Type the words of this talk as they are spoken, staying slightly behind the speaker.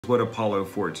What Apollo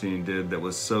 14 did that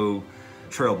was so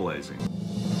trailblazing.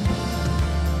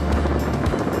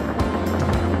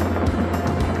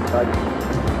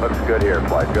 Looks good here,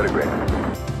 flight. Good agreement.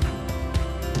 This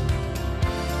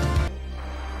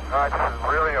is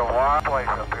really a wild place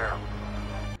up here.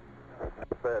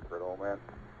 Bedford, old man.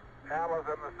 Hamlet's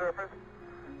on the surface,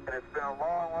 and it's been a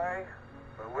long way,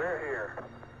 but we're here.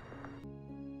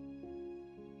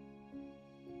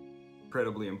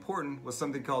 Incredibly important was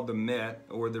something called the Met,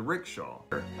 or the rickshaw.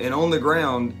 And on the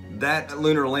ground, that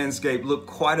lunar landscape looked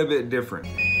quite a bit different.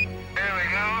 Here we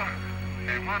go,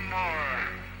 and one more.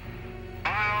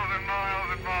 Miles and miles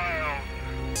and miles.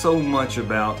 So much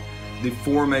about the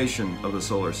formation of the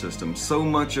solar system, so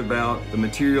much about the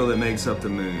material that makes up the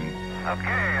moon.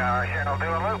 Okay, shall do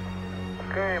a loop.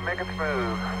 Okay, make it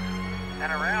smooth. And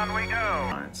around we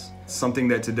go. Something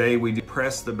that today we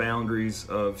press the boundaries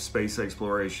of space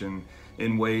exploration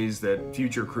in ways that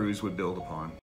future crews would build upon.